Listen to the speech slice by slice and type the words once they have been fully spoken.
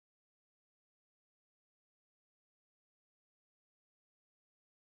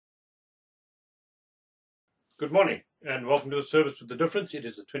Good morning and welcome to the service with the difference. It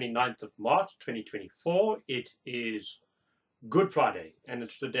is the 29th of March 2024. It is Good Friday, and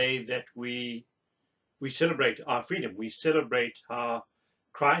it's the day that we celebrate our freedom. We celebrate how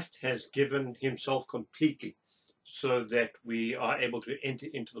Christ has given himself completely so that we are able to enter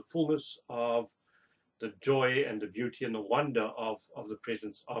into the fullness of the joy and the beauty and the wonder of the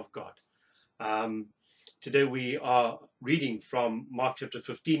presence of God. Today we are reading from Mark chapter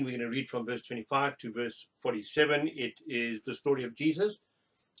 15. We're going to read from verse 25 to verse 47. It is the story of Jesus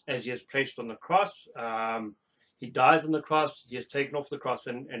as he is placed on the cross. He dies on the cross. He is taken off the cross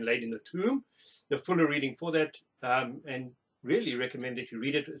and laid in the tomb. The fuller reading for that, and really recommend that you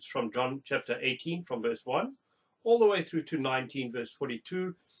read it. It's from John chapter 18 from verse 1 all the way through to 19 verse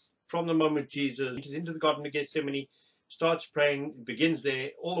 42. From the moment Jesus enters into the Garden of Gethsemane, starts praying, begins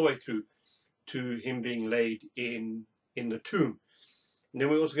there all the way through to him being laid in the tomb. And then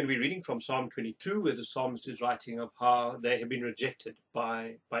we're also going to be reading from Psalm 22, where the psalmist is writing of how they have been rejected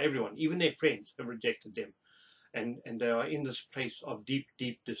by everyone. Even their friends have rejected them. And they are in this place of deep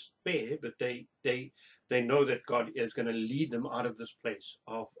despair, but they know that God is going to lead them out of this place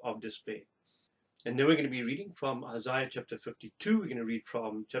of despair. And then we're going to be reading from Isaiah chapter 52. We're going to read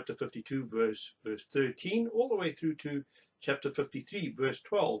from chapter 52, verse 13, all the way through to chapter 53, verse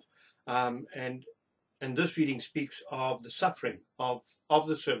 12. And this reading speaks of the suffering of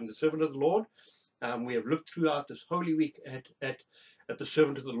the servant of the Lord. We have looked throughout this Holy Week at the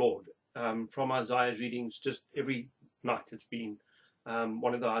servant of the Lord. From Isaiah's readings, just every night it's been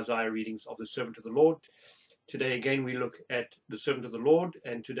one of the Isaiah readings of the servant of the Lord. Today again we look at the servant of the Lord,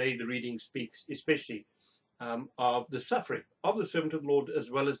 and today the reading speaks especially of the suffering of the servant of the Lord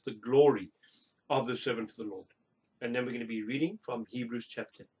as well as the glory of the servant of the Lord. And then we're going to be reading from Hebrews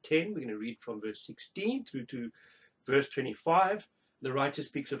chapter 10. We're going to read from verse 16 through to verse 25. The writer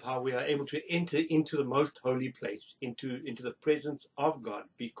speaks of how we are able to enter into the most holy place, into the presence of God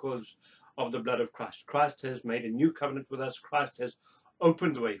because of the blood of Christ. Christ has made a new covenant with us. Christ has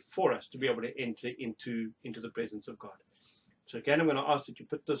opened the way for us to be able to enter into the presence of God. So again, I'm going to ask that you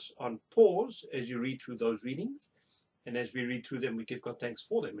put this on pause as you read through those readings. And as we read through them, we give God thanks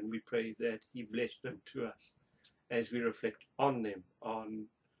for them, and we pray that he bless them to us as we reflect on them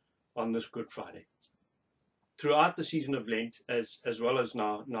on this Good Friday. Throughout the season of Lent, as well as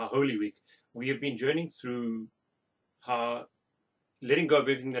now Holy Week, we have been journeying through how letting go of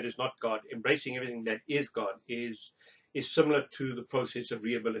everything that is not God, embracing everything that is God, is similar to the process of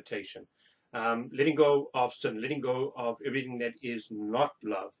rehabilitation. Letting go of sin, letting go of everything that is not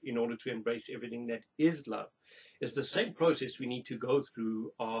love in order to embrace everything that is love, is the same process we need to go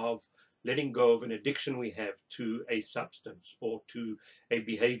through of letting go of an addiction we have to a substance or to a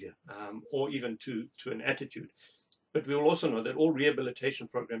behavior, or even to an attitude. But we will also know that all rehabilitation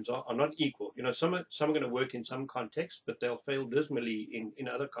programs are not equal. You know, some are going to work in some contexts, but they'll fail dismally in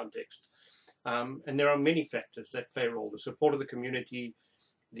other contexts. And there are many factors that play a role: the support of the community,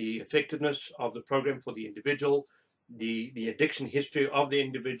 the effectiveness of the program for the individual, the addiction history of the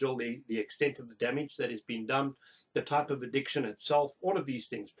individual, the extent of the damage that has been done, the type of addiction itself. All of these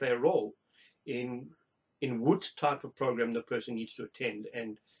things play a role in which type of program the person needs to attend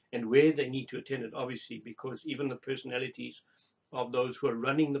and where they need to attend it, obviously, because even the personalities of those who are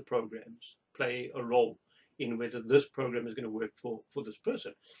running the programs play a role in whether this program is going to work for this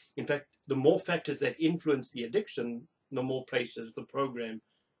person. In fact, the more factors that influence the addiction, the more places the program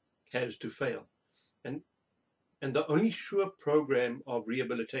has to fail. And the only sure program of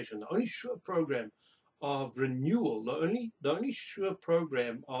rehabilitation, the only sure program of renewal, the only sure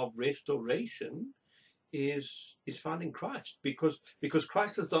program of restoration is found in Christ, because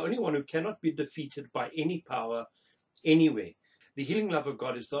Christ is the only one who cannot be defeated by any power anywhere. The healing love of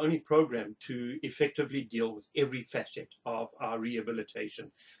God is the only program to effectively deal with every facet of our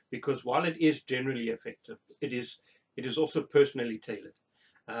rehabilitation, because while it is generally effective, it is also personally tailored.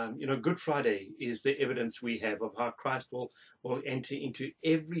 Good Friday is the evidence we have of how Christ will enter into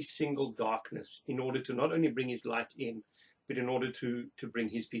every single darkness in order to not only bring his light in, but in order to bring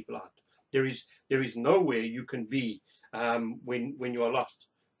his people out. There is nowhere you can be when you are lost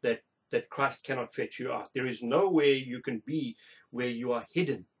that Christ cannot fetch you out. There is nowhere you can be where you are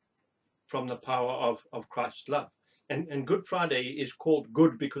hidden from the power of Christ's love. And Good Friday is called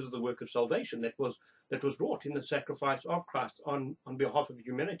good because of the work of salvation that was wrought in the sacrifice of Christ on behalf of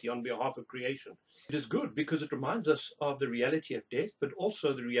humanity, on behalf of creation. It is good because it reminds us of the reality of death, but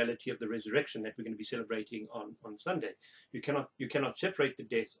also the reality of the resurrection that we're going to be celebrating on Sunday. You cannot separate the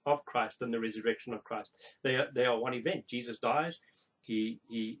death of Christ and the resurrection of Christ. They are one event. Jesus dies, He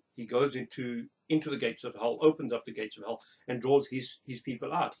goes into the gates of hell, opens up the gates of hell, and draws his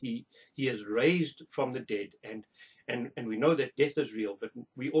people out. He has raised from the dead, and we know that death is real, but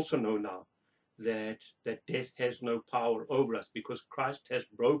we also know now that death has no power over us because Christ has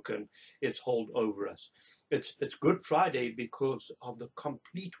broken its hold over us. It's Good Friday because of the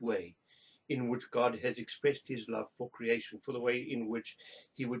complete way in which God has expressed his love for creation, for the way in which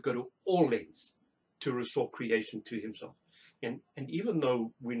he would go to all lengths to restore creation to himself. And even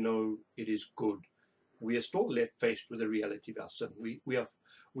though we know it is good, we are still left faced with the reality of our sin. We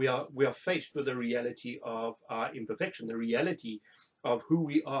are faced with the reality of our imperfection, the reality of who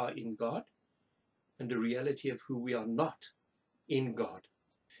we are in God, and the reality of who we are not in God.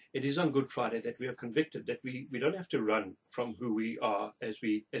 It is on Good Friday that we are convicted that we don't have to run from who we are as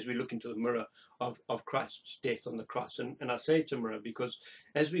we look into the mirror of Christ's death on the cross. And I say it's a mirror because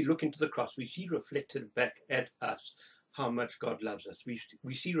as we look into the cross, we see reflected back at us how much God loves us.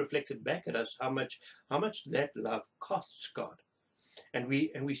 We see reflected back at us how much that love costs God. And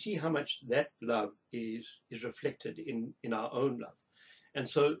we see how much that love is reflected in our own love. And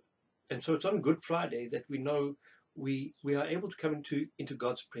so it's on Good Friday that we know we are able to come into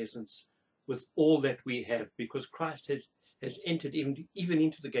God's presence with all that we have, because Christ has entered even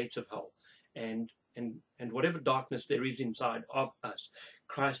into the gates of hell, and whatever darkness there is inside of us,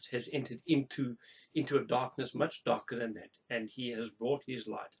 Christ has entered into a darkness much darker than that, and he has brought his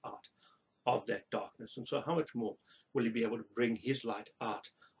light out of that darkness. And so how much more will he be able to bring his light out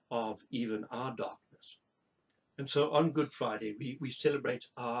of even our darkness? And so on Good Friday, we celebrate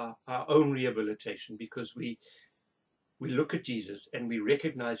our own rehabilitation, because we look at Jesus and we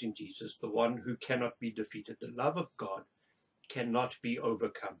recognize in Jesus the one who cannot be defeated. The love of God cannot be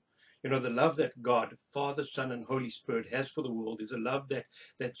overcome. You know, the love that God, Father, Son, and Holy Spirit has for the world is a love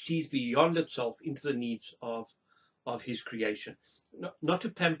that sees beyond itself into the needs of his creation. Not to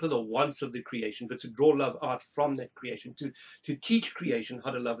pamper the wants of the creation, but to draw love out from that creation, to teach creation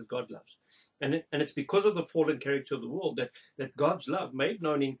how to love as God loves. And it's because of the fallen character of the world that God's love, made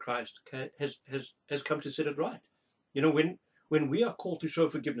known in Christ, has come to set it right. You know, when we are called to show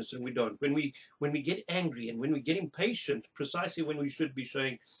forgiveness and we don't, when we get angry and when we get impatient, precisely when we should be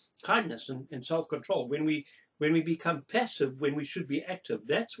showing kindness and self-control, when we become passive when we should be active,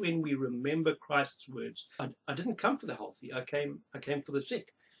 that's when we remember Christ's words. I didn't come for the healthy, I came for the sick.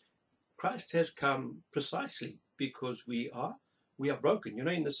 Christ has come precisely because we are broken. You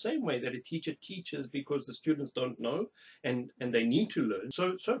know, in the same way that a teacher teaches because the students don't know and they need to learn,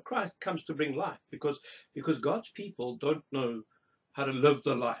 so Christ comes to bring life because God's people don't know how to live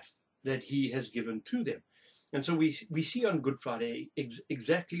the life that he has given to them. And so we see on Good Friday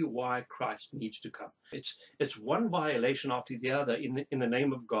exactly why Christ needs to come. It's one violation after the other in the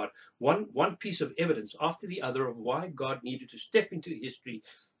name of God, one piece of evidence after the other of why God needed to step into history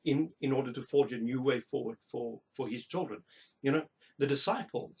in order to forge a new way forward for his children. You know, the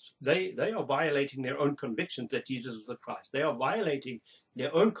disciples, they are violating their own convictions that Jesus is the Christ. They are violating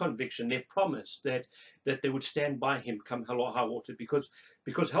their own conviction, their promise that they would stand by him come hell or high water,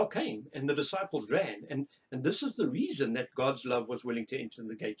 because hell came and the disciples ran. And this is the reason that God's love was willing to enter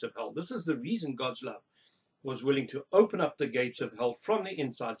the gates of hell. This is the reason God's love was willing to open up the gates of hell from the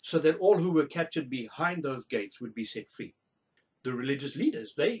inside, so that all who were captured behind those gates would be set free. The religious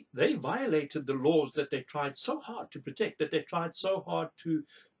leaders, they violated the laws that they tried so hard to protect, that they tried so hard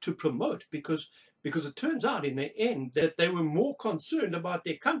to promote, because it turns out in the end that they were more concerned about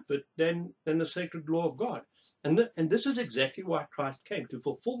their comfort than the sacred law of God. And this is exactly why Christ came, to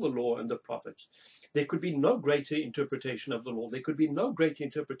fulfill the law and the prophets. There could be no greater interpretation of the law, there could be no greater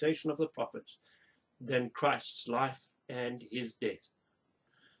interpretation of the prophets than Christ's life and his death.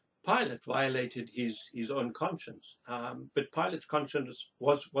 Pilate violated his own conscience, but Pilate's conscience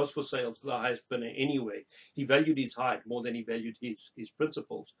was for sale to the highest bidder anyway. He valued his hide more than he valued his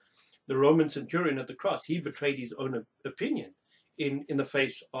principles. The Roman centurion at the cross, he betrayed his own opinion in the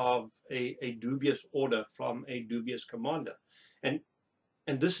face of a dubious order from a dubious commander. And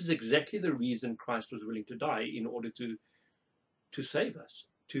this is exactly the reason Christ was willing to die, in order to save us,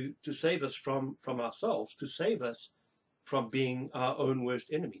 to save us from ourselves, to save us from being our own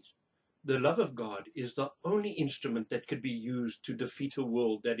worst enemies. The love of God is the only instrument that could be used to defeat a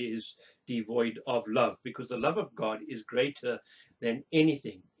world that is devoid of love, because the love of God is greater than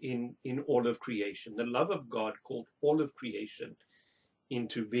anything in all of creation. The love of God called all of creation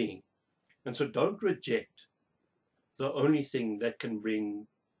into being. And so don't reject the only thing that can bring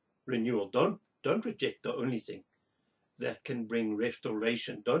renewal. Don't reject the only thing that can bring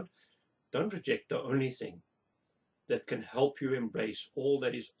restoration. Don't reject the only thing that can help you embrace all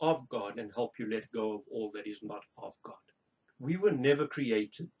that is of God and help you let go of all that is not of God. we were never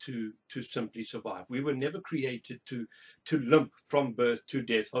created to simply survive. We were never created to limp from birth to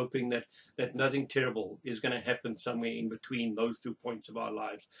death, hoping that nothing terrible is going to happen somewhere in between those 2 points of our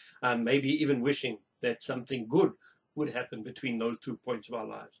lives. Maybe even wishing that something good would happen between those 2 points of our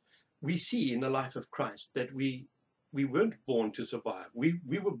lives. We see in the life of Christ that we weren't born to survive. We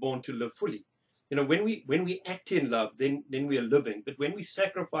were born to live fully. When we act in love, then we are living. But when we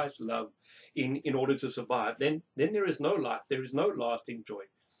sacrifice love in order to survive, then there is no life. There is no lasting joy.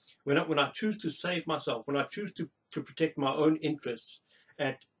 When I choose to save myself, when I choose to protect my own interests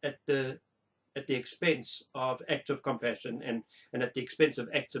at the expense of acts of compassion and at the expense of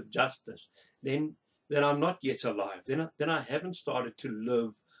acts of justice, then I'm not yet alive. Then I haven't started to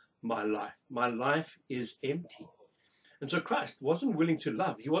live my life. My life is empty. And so Christ wasn't willing to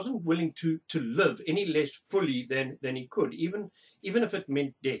love. He wasn't willing to live any less fully than he could, even if it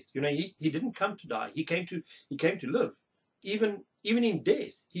meant death. He didn't come to die. He came to live. Even in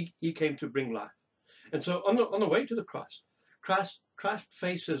death, he came to bring life. And so on the way to the cross, Christ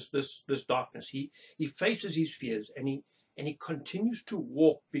faces this darkness. He faces his fears, and he continues to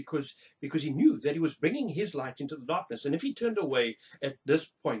walk because he knew that he was bringing his light into the darkness. And if he turned away at this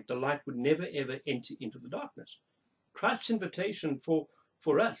point, the light would never ever enter into the darkness. Christ's invitation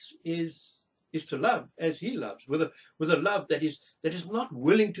for us is to love as he loves, with a love that is not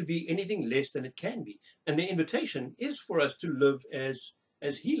willing to be anything less than it can be. And the invitation is for us to live as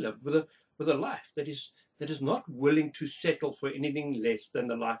he lived, with a life that is not willing to settle for anything less than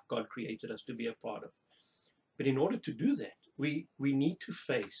the life God created us to be a part of. But in order to do that, we need to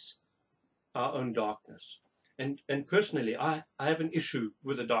face our own darkness. And personally, I have an issue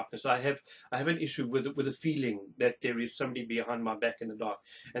with the darkness. I have an issue with a feeling that there is somebody behind my back in the dark.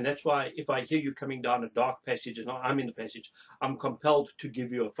 And that's why if I hear you coming down a dark passage and I'm in the passage, I'm compelled to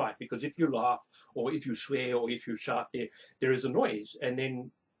give you a fight. Because if you laugh or if you swear or if you shout, there is a noise. And then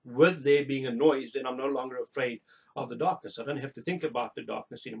with there being a noise, then I'm no longer afraid of the darkness. I don't have to think about the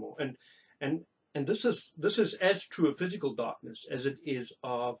darkness anymore. And this is as true of physical darkness as it is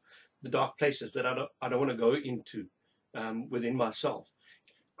of the dark places that I don't want to go into within myself.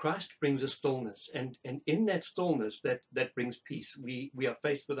 Christ brings a stillness, and in that stillness that brings peace. We are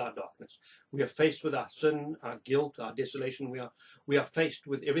faced with our darkness. We are faced with our sin, our guilt, our desolation. We are faced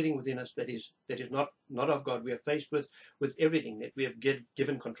with everything within us that is not of God. We are faced with everything that we have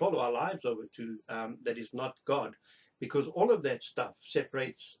given control of our lives over to that is not God. Because all of that stuff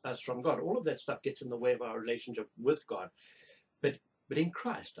separates us from God. All of that stuff gets in the way of our relationship with God. But in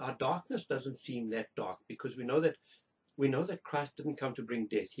Christ, our darkness doesn't seem that dark, because we know that Christ didn't come to bring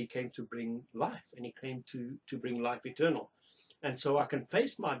death. He came to bring life, and he came to bring life eternal. And so I can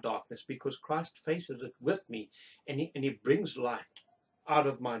face my darkness because Christ faces it with me, and he brings light out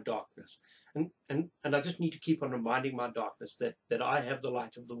of my darkness. And I just need to keep on reminding my darkness that I have the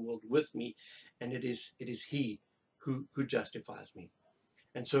light of the world with me, and it is he who justifies me.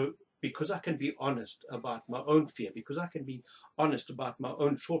 And so, because I can be honest about my own fear, because I can be honest about my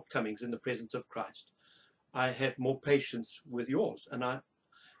own shortcomings in the presence of Christ, I have more patience with yours, and I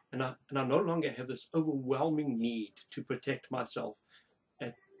no longer have this overwhelming need to protect myself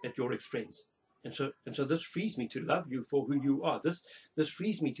at your expense. And so this frees me to love you for who you are. This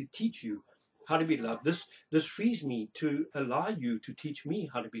frees me to teach you how to be loved. This frees me to allow you to teach me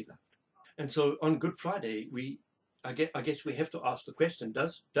how to be loved. And so on Good Friday, I guess we have to ask the question,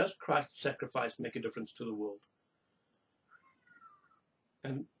 does Christ's sacrifice make a difference to the world?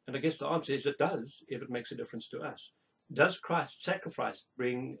 And I guess the answer is it does, if it makes a difference to us. Does Christ's sacrifice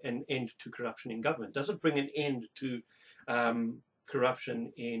bring an end to corruption in government? Does it bring an end to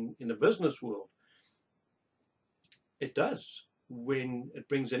corruption in the business world? It does, when it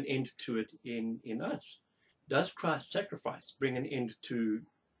brings an end to it in us. Does Christ's sacrifice bring an end to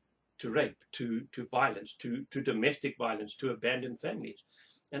rape, to violence, to domestic violence, to abandoned families?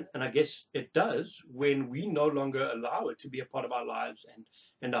 And I guess it does, when we no longer allow it to be a part of our lives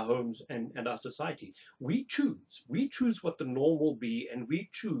and our homes and our society. We choose what the norm will be, and we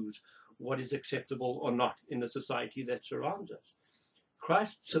choose what is acceptable or not in the society that surrounds us.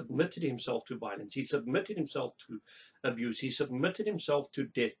 Christ submitted himself to violence. He submitted himself to abuse. He submitted himself to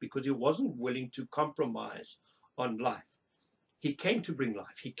death because he wasn't willing to compromise on life. He came to bring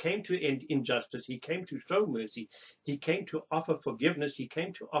life. He came to end injustice. He came to show mercy. He came to offer forgiveness. He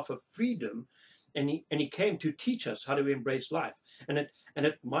came to offer freedom. And he came to teach us how to embrace life. And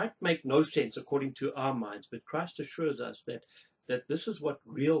it might make no sense according to our minds, but Christ assures us that this is what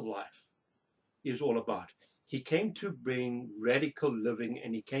real life is all about. He came to bring radical living,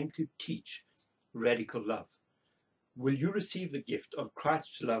 and he came to teach radical love. Will you receive the gift of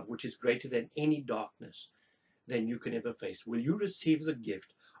Christ's love, which is greater than any darkness, than you can ever face. Will you receive the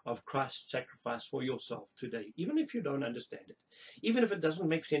gift of Christ's sacrifice for yourself today, even if you don't understand it, even if it doesn't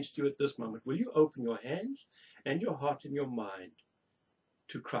make sense to you at this moment? Will you open your hands and your heart and your mind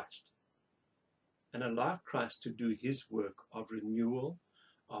to Christ and allow Christ to do his work of renewal,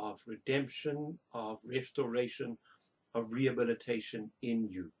 of redemption, of restoration, of rehabilitation in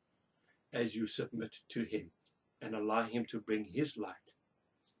you as you submit to him and allow him to bring his light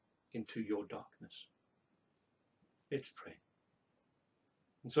into your darkness? Let's pray.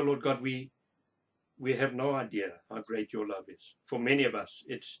 And so, Lord God, we have no idea how great your love is. For many of us,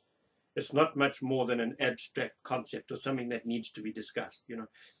 it's not much more than an abstract concept or something that needs to be discussed.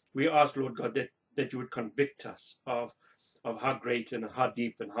 We ask, Lord God, that you would convict us of how great and how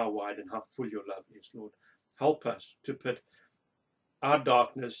deep and how wide and how full your love is, Lord. Help us to put our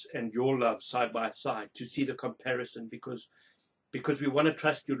darkness and your love side by side, to see the comparison, because we want to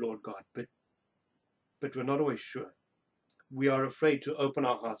trust you, Lord God, but we're not always sure. We are afraid to open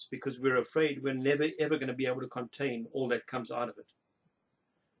our hearts because we're afraid we're never ever going to be able to contain all that comes out of it.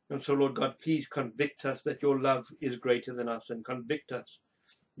 And so, Lord God, please convict us that your love is greater than us, and convict us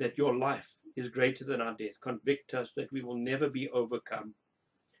that your life is greater than our death. Convict us that we will never be overcome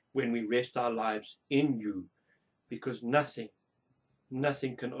when we rest our lives in you, because nothing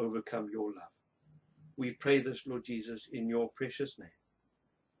can overcome your love. We pray this, Lord Jesus, in your precious name.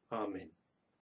 Amen.